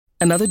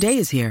Another day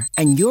is here,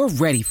 and you're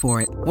ready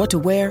for it. What to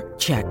wear?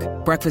 Check.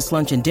 Breakfast,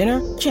 lunch, and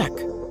dinner? Check.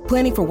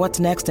 Planning for what's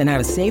next and how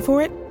to save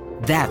for it?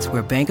 That's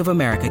where Bank of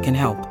America can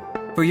help.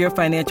 For your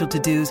financial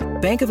to-dos,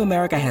 Bank of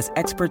America has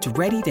experts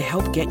ready to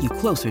help get you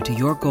closer to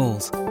your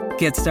goals.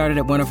 Get started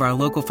at one of our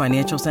local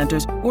financial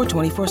centers or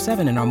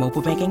 24/7 in our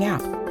mobile banking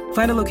app.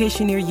 Find a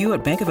location near you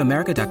at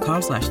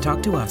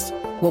bankofamerica.com/talktous.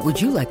 What would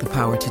you like the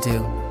power to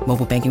do?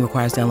 Mobile banking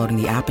requires downloading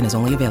the app and is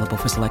only available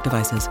for select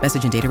devices.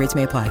 Message and data rates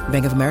may apply.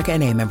 Bank of America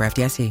N.A., member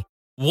FDIC.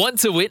 Want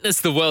to witness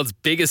the world's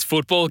biggest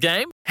football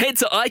game? Head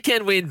to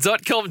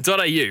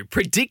iCanWin.com.au,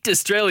 predict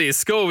Australia's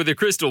score with a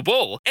crystal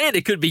ball, and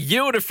it could be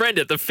you and a friend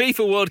at the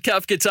FIFA World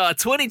Cup Qatar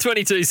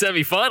 2022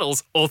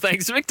 semi-finals, all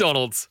thanks to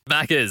McDonald's.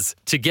 Maccas,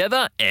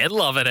 together and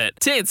loving it.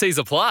 TNCs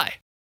apply.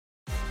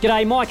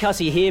 G'day, Mike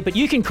Hussey here, but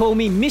you can call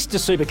me Mr.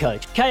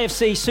 Supercoach.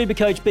 KFC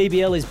Supercoach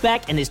BBL is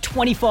back and there's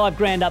 25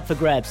 grand up for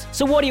grabs.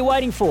 So what are you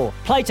waiting for?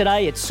 Play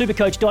today at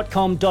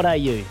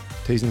supercoach.com.au.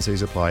 T's and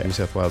C's apply. New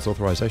South Wales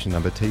authorisation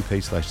number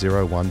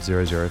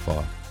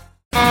TP/01005.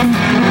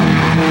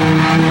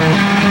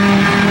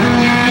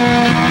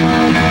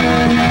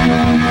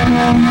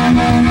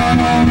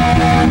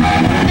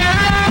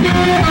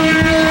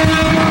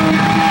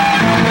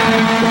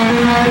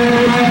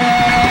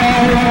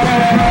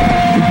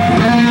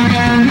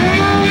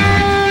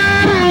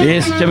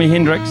 Yes, Jimi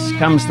Hendrix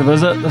comes to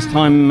visit, this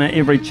time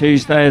every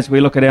Tuesday as we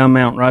look at our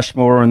Mount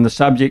Rushmore, and the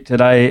subject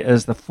today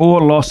is the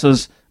 4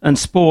 losses in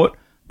sport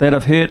that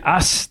have hurt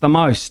us the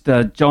most.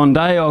 John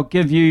Day, I'll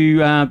give you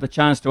the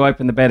chance to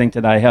open the batting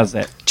today. How's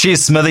that?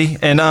 Cheers, Smithy.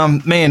 And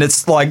man,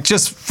 it's like,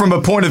 just from a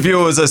point of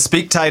view as a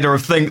spectator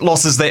of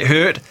losses that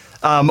hurt,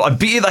 I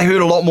bet they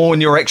hurt a lot more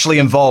when you're actually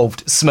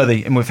involved,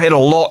 Smithy. And we've had a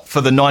lot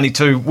for the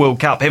 92 World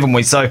Cup, haven't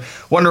we? So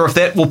wonder if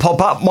that will pop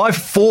up. My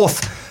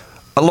 4th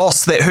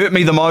loss that hurt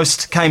me the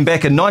most came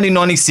back in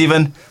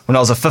 1997 when I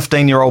was a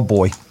 15-year-old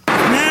boy.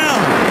 Now,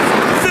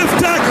 5th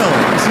tackle.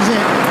 This is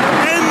it.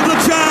 And the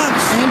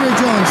chance. Andrew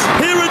Johns.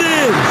 Here it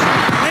is.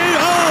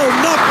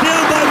 Knocked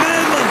down by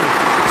Manly.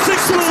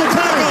 6 more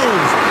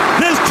tackles.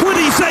 There's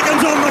 20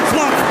 seconds on the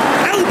clock.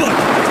 Albert,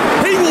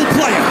 he will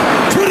play it.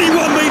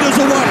 21 metres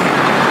away.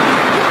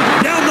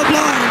 Down the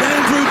blind,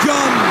 Andrew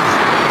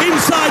Johns.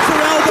 Inside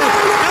for Albert.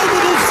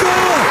 Albert will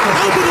score.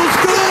 Albert will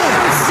score.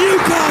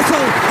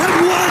 Newcastle have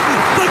won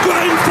the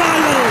grand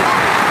final.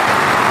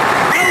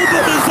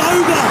 Albert is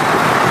over.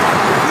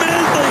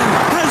 Manly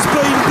has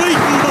been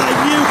beaten by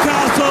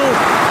Newcastle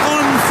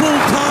on full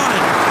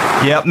time.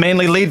 Yeah,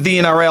 Manly led the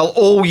NRL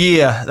all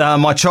year.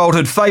 My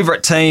childhood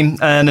favourite team.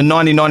 And in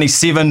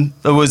 1997,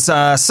 it was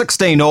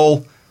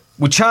 16-all.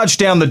 We charged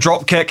down the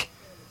drop kick,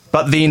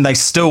 but then they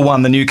still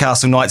won, the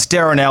Newcastle Knights.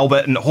 Darren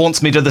Albert, and it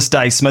haunts me to this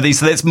day, Smithy.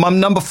 So that's my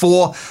number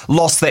 4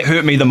 loss that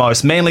hurt me the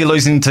most. Manly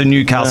losing to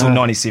Newcastle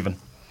 97.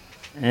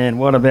 And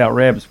what about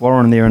Rabs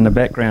Warren there in the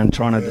background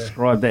trying to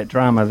describe that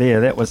drama there?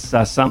 That was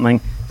something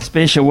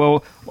special.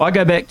 Well, I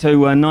go back to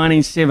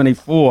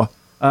 1974.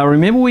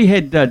 Remember we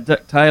had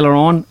Dick Taylor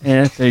on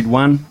after he'd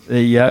won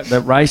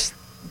the race,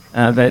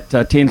 that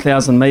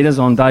 10,000 metres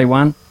on day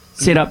one,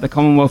 set up the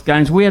Commonwealth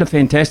Games. We had a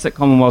fantastic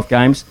Commonwealth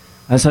Games.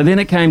 So then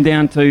it came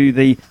down to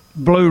the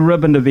blue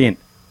ribbon event,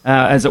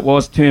 as it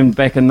was termed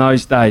back in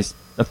those days,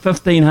 the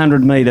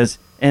 1,500 metres,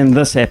 and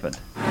this happened.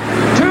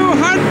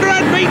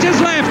 200 metres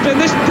left in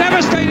this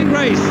devastating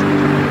race.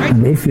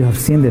 And if you have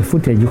seen the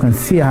footage, you can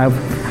see how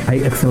I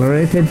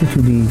accelerated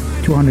to the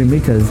 200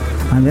 metres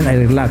and then I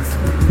relaxed.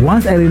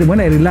 When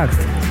I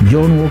relaxed,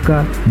 John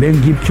Walker, Ben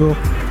Gibcho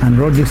and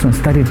Rod Dixon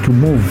started to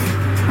move.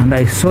 And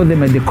I saw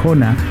them at the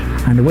corner.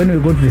 And when we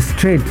got to the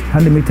straight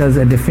 100 metres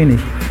at the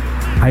finish,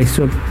 I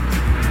saw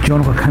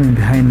John Walker coming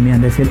behind me,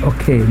 and I said,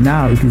 okay,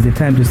 now it is the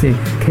time to say,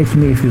 catch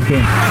me if you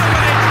can.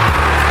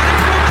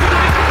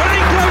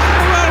 Very close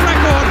to the world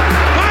record.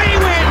 He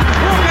wins.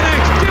 Walker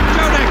next,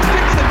 Gibcho next,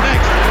 Dixon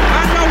next,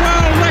 and the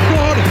world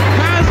record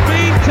has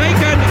been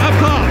taken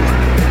apart.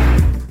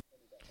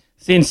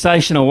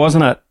 Sensational,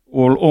 wasn't it?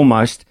 Well,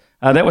 almost.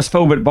 That was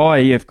Filbert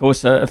Bayi, of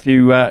course, if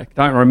you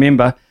don't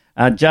remember.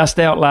 Just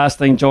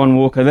outlasting John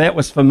Walker. That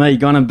was, for me,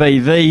 going to be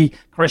the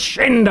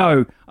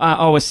crescendo.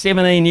 I was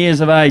 17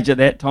 years of age at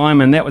that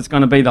time, and that was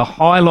going to be the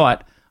highlight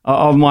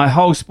of my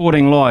whole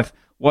sporting life,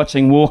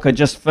 watching Walker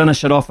just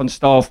finish it off in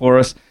style for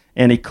us,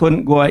 and he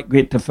couldn't quite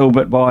get to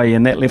Filbert Bayi,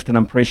 and that left an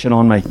impression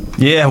on me.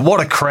 Yeah,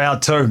 what a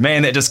crowd too.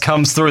 Man, that just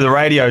comes through the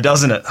radio,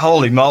 doesn't it?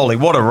 Holy moly,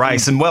 what a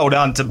race, and well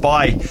done to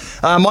Bayi.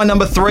 My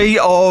number 3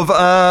 of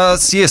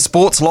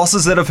sports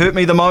losses that have hurt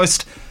me the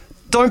most,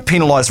 don't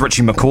penalise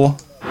Richie McCaw.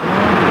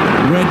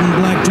 Red and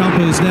black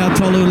jumpers. Now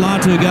Tolu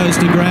Latu goes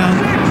to ground.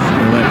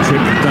 Well, that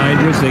trick is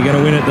dangerous. They're going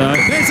to win it, though.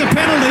 There's a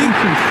penalty.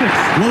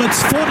 Well, it's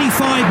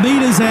 45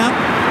 metres out.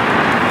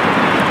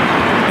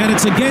 And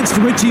it's against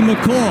Richie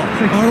McCaw,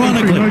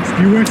 ironically.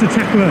 You weren't a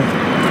tackler.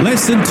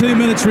 Less than 2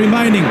 minutes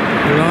remaining.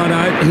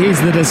 Righto, here's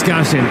the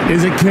discussion.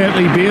 Is it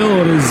Kurtley Beale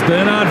or does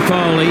Bernard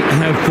Foley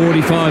have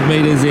 45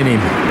 metres in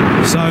him?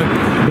 So,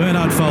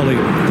 Bernard Foley.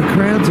 The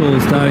crowd's all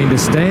starting to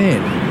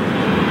stand.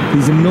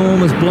 These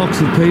enormous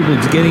blocks of people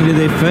getting to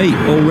their feet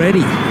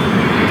already.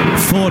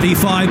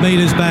 45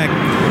 metres back.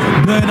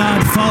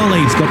 Bernard Foley.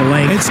 It's got the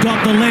legs. It's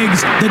got the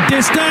legs. The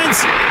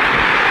distance.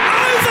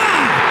 Over!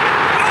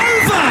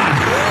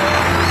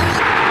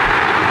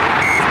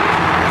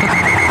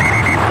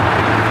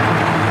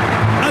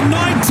 A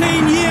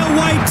 19-year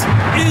wait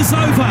is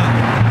over.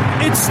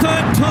 It's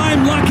third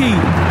time lucky.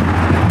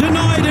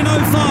 Denied in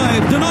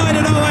 05, denied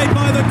in 08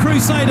 by the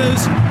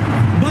Crusaders,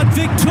 but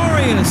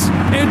victorious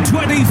in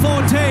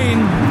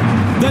 2014.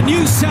 The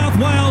New South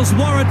Wales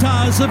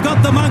Waratahs have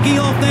got the monkey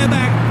off their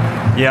back.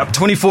 Yep,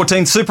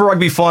 2014 Super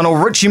Rugby final.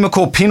 Richie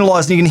McCaw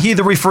penalised, and you can hear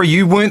the referee,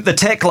 you weren't the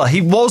tackler.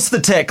 He was the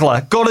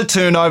tackler. Got a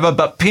turnover,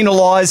 but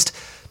penalised.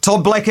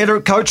 Todd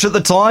Blackadder, coach at the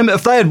time.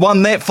 If they had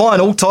won that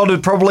final, Todd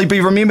would probably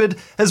be remembered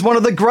as one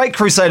of the great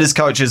Crusaders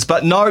coaches.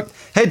 But no,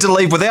 had to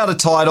leave without a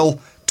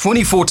title.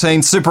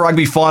 2014 Super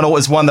Rugby final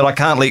is one that I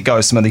can't let go,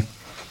 Smithy.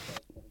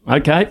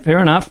 Okay, fair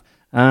enough.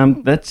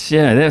 That's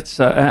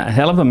a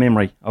hell of a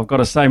memory. I've got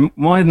to say,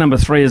 my number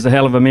 3 is a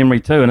hell of a memory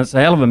too, and it's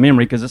a hell of a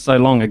memory because it's so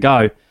long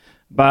ago.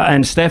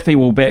 And Staffy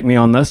will back me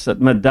on this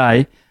at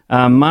midday.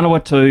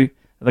 Manawatu,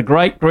 the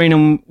great green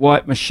and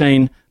white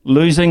machine,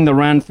 losing the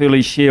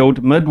Ranfurly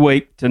Shield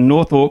midweek to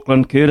North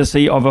Auckland,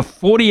 courtesy of a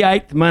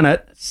 48th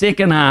minute,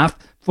 second half,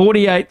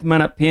 48th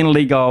minute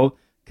penalty goal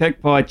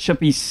kicked by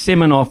Chippy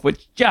Seminoff,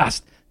 which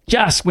just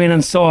went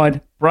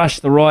inside,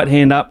 brushed the right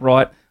hand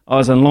upright. I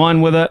was in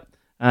line with it,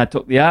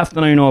 took the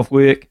afternoon off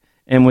work,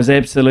 and was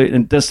absolutely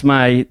in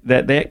dismay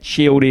that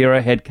Shield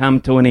era had come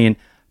to an end.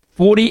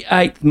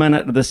 48th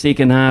minute of the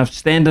second half,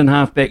 stand-in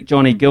halfback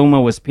Johnny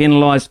Gilmer was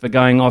penalised for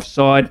going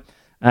offside,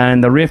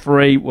 and the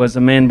referee was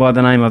a man by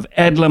the name of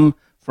Adlam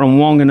from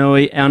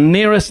Wanganui. Our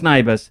nearest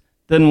neighbours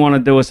didn't want to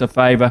do us a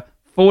favour.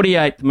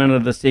 48th minute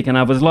of the second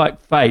half was like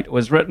fate. It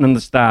was written in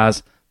the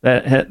stars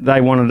that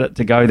they wanted it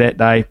to go that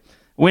day.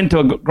 Went to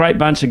a great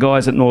bunch of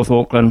guys at North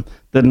Auckland.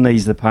 Didn't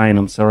ease the pain,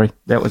 I'm sorry.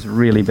 That was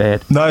really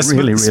bad. No,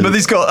 really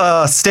Smithy's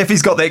got,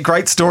 Staffy's got that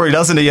great story,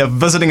 doesn't he, of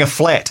visiting a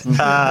flat in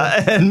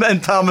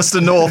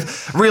Palmerston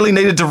North. Really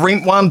needed to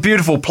rent one,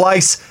 beautiful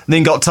place,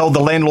 then got told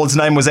the landlord's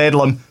name was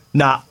Adlam.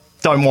 Nah,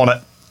 don't want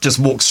it. Just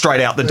walked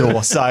straight out the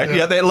door. So,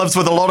 yeah, that lives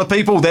with a lot of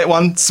people, that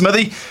one,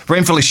 Smithy.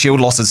 Ranfurly Shield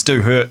losses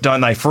do hurt,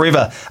 don't they,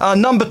 forever.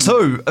 Number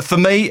 2, for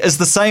me, is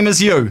the same as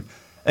you.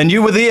 And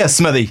you were there,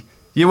 Smithy.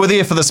 You were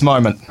there for this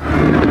moment.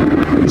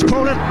 He's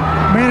pulled it.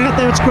 Man out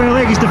there at square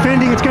leg. He's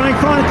defending. It's going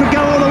fine. It could go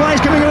all the way.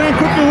 He's coming around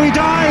quickly. We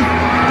dive.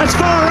 That's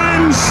 4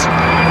 runs.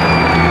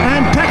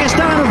 And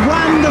Pakistan have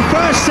won the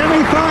first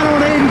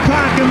semi-final at Eden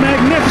Park. A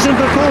magnificent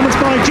performance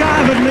by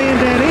Javed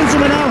Miandad.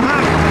 Inzaman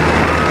al-Haq.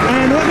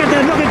 And look at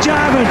that. Look at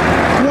Javed.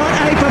 What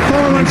a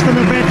performance from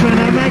the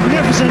veteran. A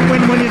magnificent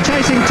win. When you're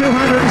chasing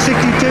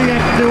 262, you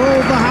have to do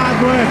all the hard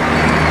work.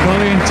 Well,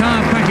 the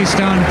entire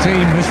Pakistan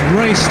team has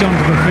raced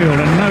onto the field,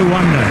 and no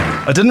wonder.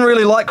 I didn't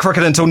really like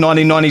cricket until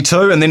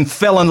 1992 and then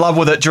fell in love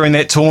with it during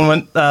that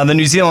tournament. The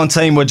New Zealand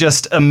team were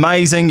just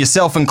amazing,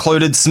 yourself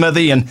included,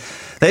 Smithy, and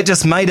that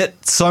just made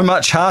it so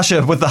much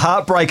harsher with the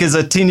heartbreak as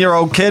a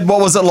 10-year-old kid. What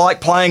was it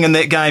like playing in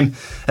that game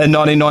in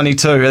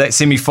 1992, that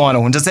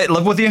semi-final? And does that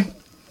live with you?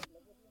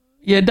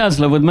 Yeah, it does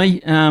live with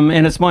me,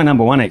 and it's my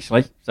number 1,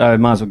 actually, so I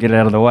might as well get it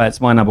out of the way. It's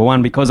my number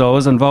 1 because I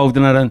was involved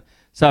in it, and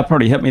so it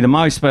probably hit me the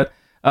most, but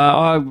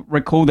I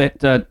recall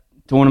that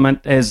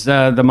tournament as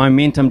the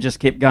momentum just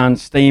kept going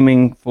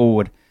steaming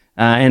forward.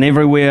 And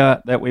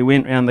everywhere that we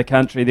went around the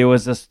country, there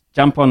was this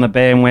jump on the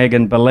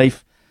bandwagon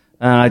belief.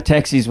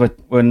 Taxis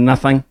were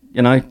nothing,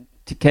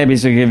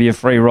 cabbies would give you a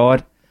free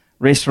ride.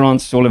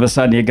 Restaurants, all of a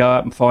sudden you go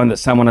up and find that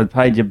someone had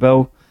paid your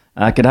bill.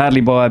 Could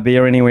hardly buy a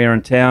beer anywhere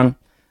in town.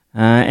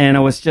 And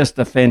it was just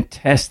a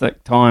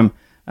fantastic time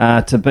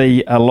to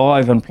be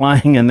alive and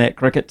playing in that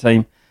cricket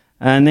team.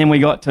 And then we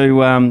got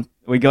to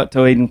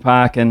Eden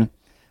Park, and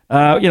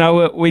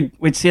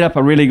we'd set up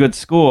a really good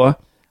score,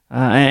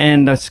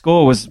 and the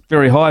score was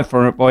very high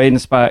by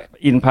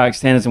Eden Park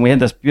standards, and we had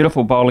this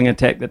beautiful bowling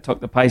attack that took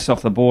the pace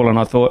off the ball, and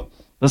I thought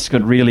this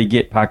could really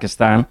get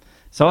Pakistan.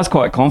 So I was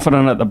quite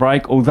confident at the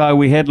break, although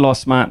we had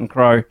lost Martin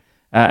Crowe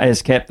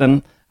as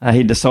captain.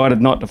 He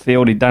decided not to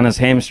field. He'd done his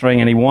hamstring,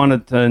 and he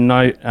wanted to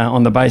know,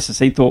 on the basis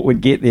he thought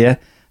we'd get there,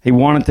 he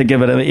wanted to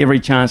give it every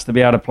chance to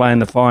be able to play in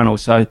the final.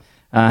 So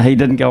he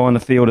didn't go on the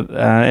field,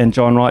 and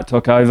John Wright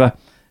took over,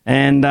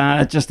 and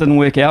it just didn't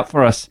work out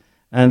for us.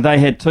 And they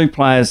had 2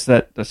 players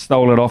that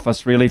stole it off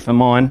us, really, for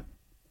mine.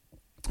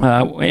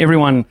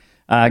 Everyone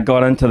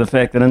got into the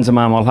fact that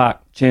Inzaman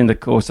al-Haq changed the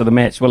course of the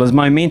match. Well, his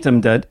momentum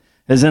did,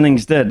 his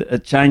innings did.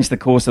 It changed the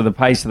course of the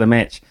pace of the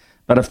match.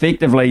 But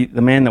effectively,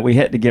 the man that we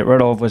had to get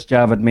rid of was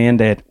Javed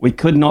Miandad. We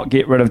could not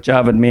get rid of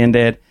Javed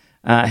Miandad.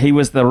 He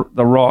was the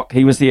rock.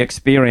 He was the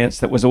experience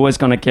that was always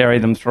going to carry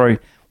them through.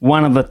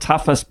 One of the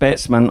toughest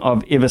batsmen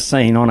I've ever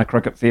seen on a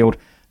cricket field.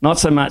 Not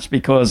so much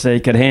because he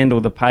could handle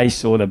the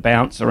pace or the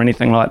bounce or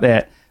anything like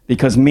that,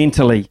 because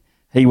mentally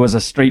he was a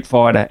street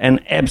fighter, an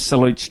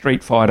absolute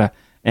street fighter.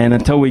 And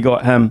until we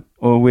got him,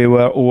 we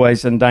were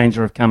always in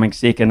danger of coming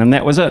second, and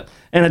that was it.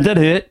 And it did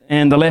hurt.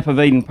 And the lap of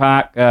Eden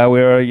Park,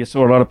 where you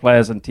saw a lot of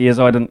players in tears,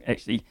 I didn't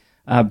actually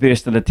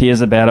burst into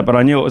tears about it, but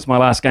I knew it was my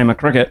last game of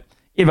cricket.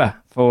 ever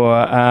for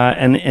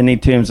in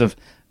terms of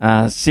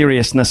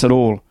seriousness at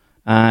all.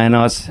 And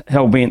I was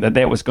hell-bent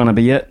that was going to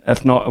be it.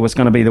 If not, it was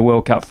going to be the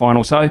World Cup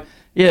final. So,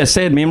 yeah,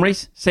 sad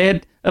memories.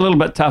 Sad, a little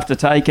bit tough to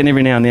take, and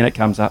every now and then it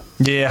comes up.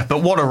 Yeah,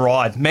 but what a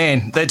ride.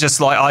 Man, that just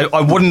like,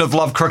 I wouldn't have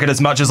loved cricket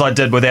as much as I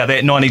did without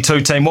that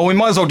 92 team. Well, we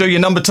might as well do your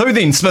number 2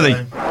 then, Smithy.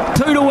 2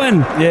 to win.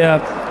 Yeah.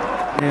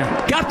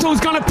 Guptill's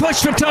going to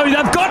push for 2.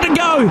 They've got to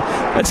go.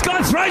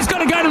 Throw's got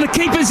to go to the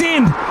keeper's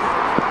end.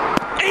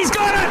 He's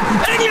got it.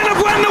 England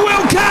have won the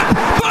World Cup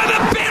by the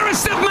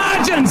barest of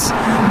margins.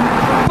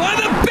 By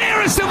the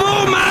barest of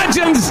all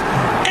margins.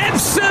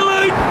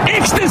 Absolute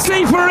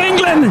ecstasy for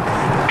England.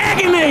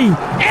 Agony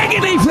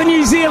for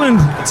New Zealand.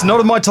 It's not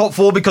in my top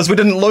 4 because we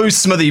didn't lose,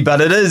 Smithy, but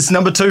it is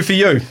number 2 for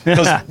you.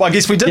 Because I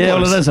guess we did lose. Yeah,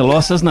 well, it is a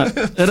loss, isn't it?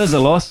 It is a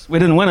loss. We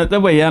didn't win it,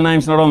 did we? Our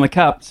name's not on the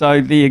cup, so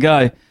there you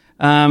go.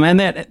 And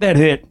that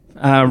hurt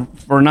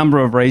for a number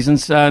of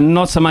reasons.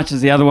 Not so much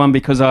as the other one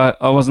because I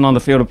wasn't on the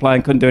field of play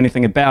and couldn't do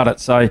anything about it,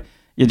 so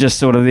you're just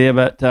sort of there.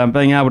 But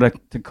being able to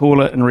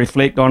call it and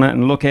reflect on it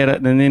and look at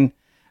it, and then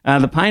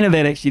the pain of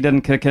that actually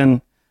didn't kick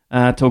in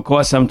till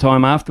quite some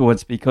time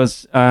afterwards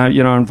because,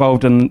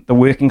 involved in the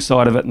working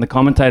side of it and the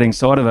commentating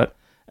side of it.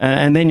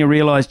 And then you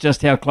realise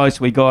just how close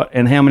we got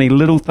and how many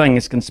little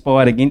things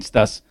conspired against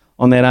us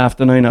on that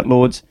afternoon at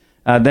Lord's.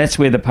 That's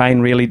where the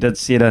pain really did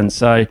set in.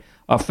 So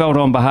I felt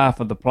on behalf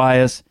of the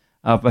players.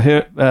 I've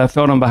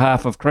felt on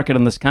behalf of cricket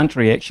in this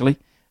country, actually.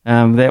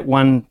 That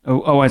one, I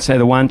won't say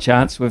the one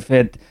chance. We've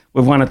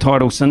won a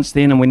title since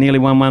then, and we nearly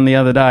won one the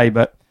other day.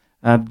 But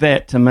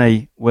that, to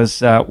me,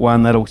 was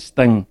one that'll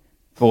sting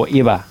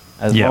forever.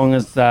 As long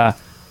as I've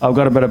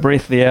got a bit of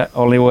breath there,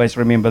 I'll always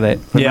remember that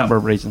for a number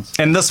of reasons.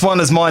 And this one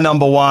is my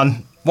number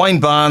 1. Wayne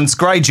Barnes,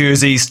 grey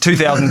jerseys,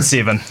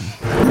 2007.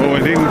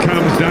 Forward in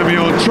comes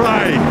Damian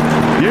Traore,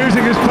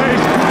 using his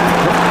pace.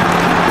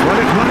 Well,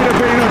 it might have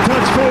been a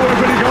touch forward,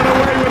 but he got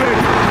away with it.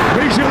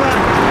 Michelin,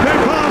 they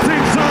pass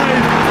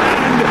inside,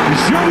 and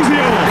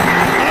Josiel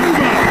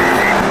over.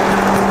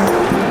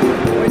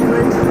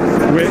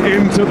 We're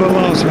into the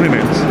last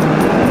minute.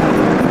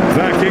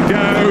 Back it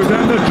goes,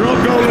 and the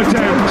drop goal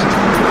attempt.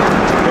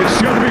 It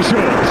should be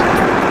short.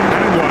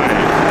 And wide.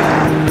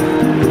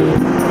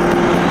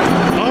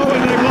 Oh,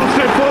 and they've lost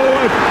it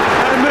forward.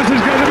 And this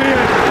is going to be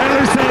it.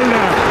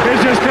 Elissalda is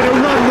just going to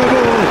run the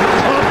ball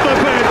off the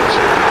bench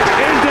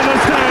into the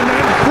stand.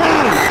 And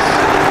France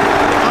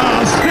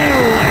are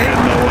still in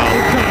the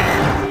World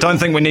Cup. Don't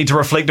think we need to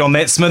reflect on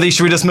that, Smithy.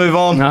 Should we just move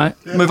on? No.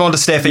 Move on to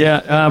Staffy.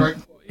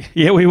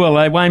 Yeah, we will.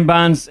 Wayne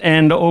Barnes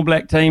and All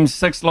Black teams,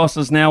 6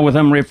 losses now with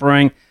him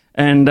refereeing.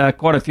 And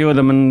quite a few of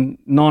them in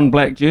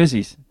non-black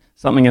jerseys.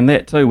 Something in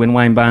that too when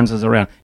Wayne Barnes is around.